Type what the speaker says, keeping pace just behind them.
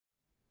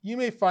You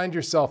may find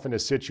yourself in a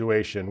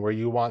situation where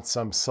you want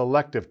some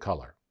selective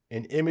color,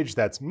 an image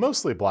that's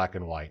mostly black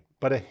and white,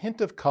 but a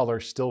hint of color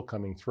still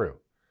coming through.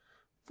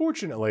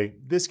 Fortunately,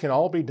 this can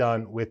all be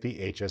done with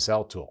the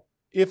HSL tool.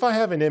 If I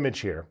have an image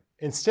here,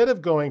 instead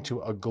of going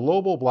to a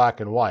global black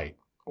and white,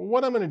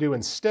 what I'm going to do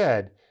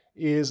instead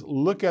is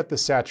look at the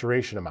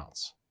saturation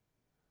amounts.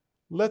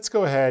 Let's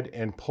go ahead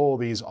and pull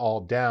these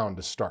all down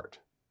to start.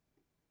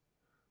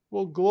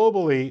 We'll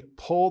globally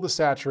pull the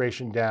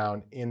saturation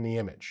down in the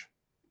image.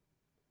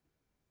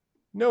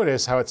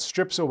 Notice how it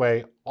strips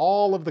away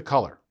all of the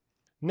color.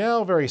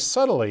 Now, very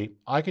subtly,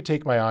 I could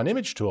take my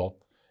on-image tool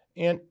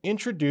and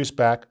introduce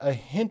back a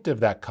hint of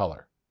that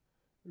color,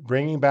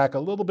 bringing back a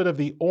little bit of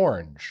the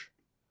orange,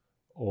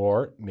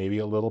 or maybe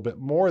a little bit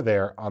more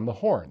there on the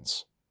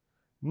horns.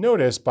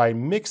 Notice by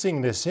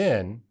mixing this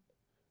in,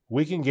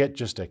 we can get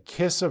just a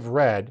kiss of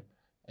red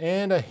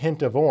and a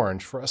hint of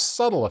orange for a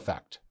subtle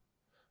effect.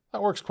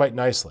 That works quite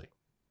nicely.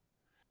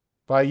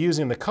 By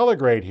using the color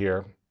grade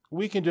here,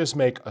 we can just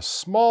make a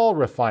small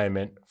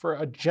refinement for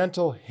a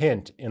gentle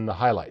hint in the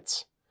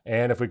highlights.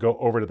 And if we go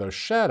over to those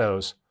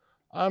shadows,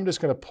 I'm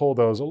just going to pull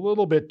those a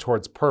little bit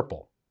towards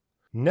purple.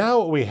 Now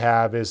what we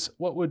have is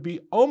what would be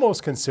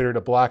almost considered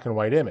a black and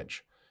white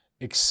image,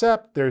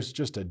 except there's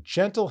just a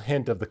gentle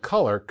hint of the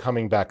color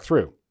coming back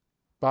through.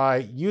 By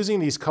using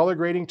these color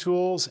grading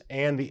tools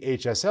and the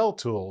HSL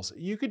tools,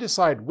 you can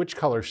decide which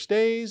color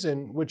stays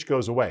and which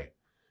goes away.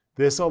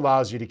 This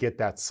allows you to get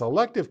that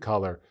selective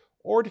color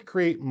or to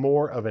create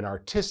more of an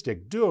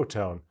artistic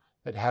duotone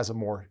that has a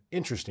more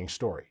interesting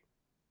story.